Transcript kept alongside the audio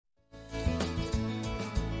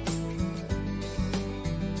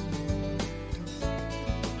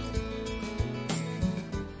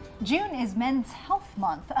June is Men's Health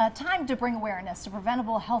Month, a time to bring awareness to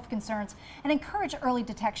preventable health concerns and encourage early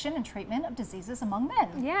detection and treatment of diseases among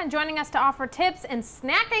men. Yeah, and joining us to offer tips and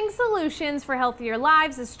snacking solutions for healthier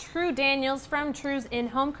lives is True Daniels from True's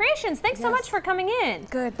In-Home Creations. Thanks so much for coming in.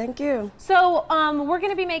 Good, thank you. So we're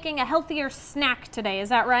going to be making a healthier snack today, is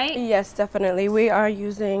that right? Yes, definitely. We are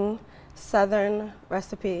using Southern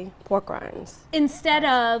recipe pork rinds. Instead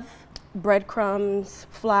of? Breadcrumbs,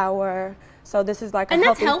 flour. So this is like and a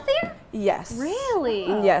that's healthy. Healthier? Yes. Really?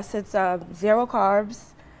 Yes, it's 0 carbs,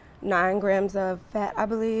 9 grams of fat, I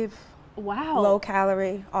believe. Wow. Low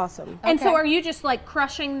calorie, awesome. And so are you just like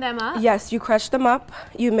crushing them up? Yes, you crush them up,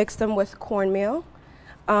 you mix them with cornmeal.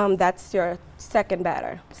 That's your second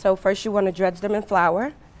batter. So first you want to dredge them in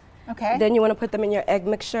flour. Okay. Then you want to put them in your egg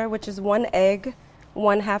mixture, which is 1 egg,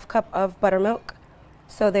 1/2 cup of buttermilk.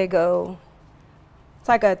 So they go, it's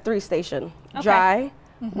like a 3-station. Okay. Dry,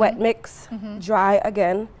 wet mix, dry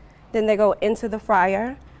again. Then they go into the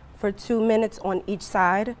fryer for 2 minutes on each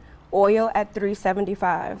side, oil at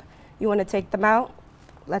 375. You want to take them out,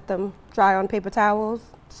 let them dry on paper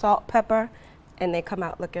towels, salt, pepper, and they come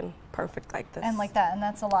out looking perfect like this. And like that, and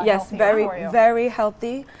that's a lot yes, healthier for you. very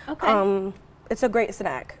healthy. Okay. It's a great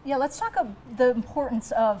snack. Yeah, let's talk about the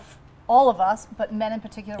importance of all of us, but men in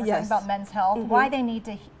particular, we're talking about men's health, why they need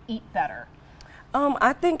to eat better.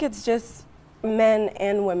 I think it's just men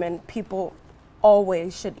and women, people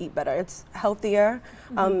always should eat better. It's healthier.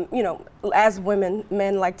 You know, as women,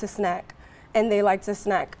 men like to snack, and they like to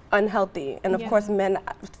snack unhealthy. And of course, men,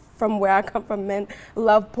 from where I come from, men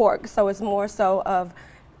love pork, so it's more so of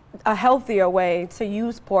a healthier way to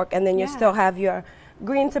use pork, and then you still have your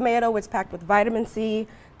green tomato, which is packed with vitamin C,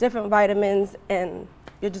 different vitamins, and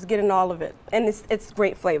you're just getting all of it. And it's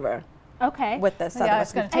great flavor. Okay. With the Southern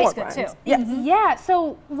it's going to pork taste good rinds. too. Yes. Yeah,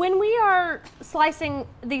 so when we are slicing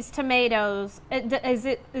these tomatoes,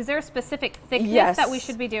 is there a specific thickness that we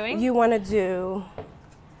should be doing? You want to do,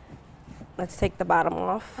 let's take the bottom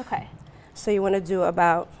off. Okay. So you want to do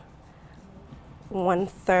about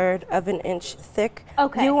 1/3 of an inch thick.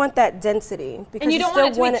 Okay. You want that density. Because And you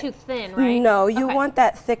don't want it to be too thin, right? No, you want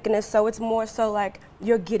that thickness, so it's more so like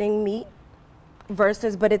you're getting meat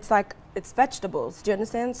versus, but it's like, it's vegetables, do you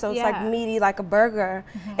understand? So it's like meaty like a burger,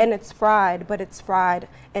 and it's fried, but it's fried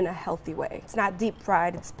in a healthy way. It's not deep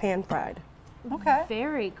fried, it's pan fried. Okay.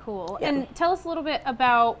 Very cool. Yeah. And tell us a little bit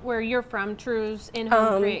about where you're from, True's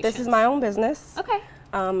In-Home Creations. This is my own business. Okay.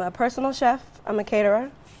 I'm a personal chef, I'm a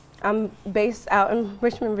caterer. I'm based out in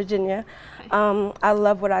Richmond, Virginia. Okay. I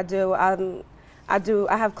love what I do. I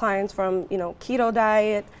have clients from, you know, keto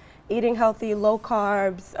diet, eating healthy, low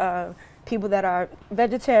carbs, people that are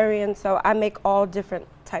vegetarian, so I make all different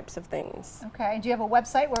types of things. Okay, do you have a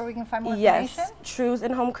website where we can find more information? Yes,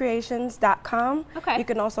 truesinhomecreations.com. Okay. You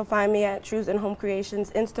can also find me at True's In Home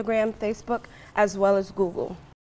Creations, Instagram, Facebook, as well as Google.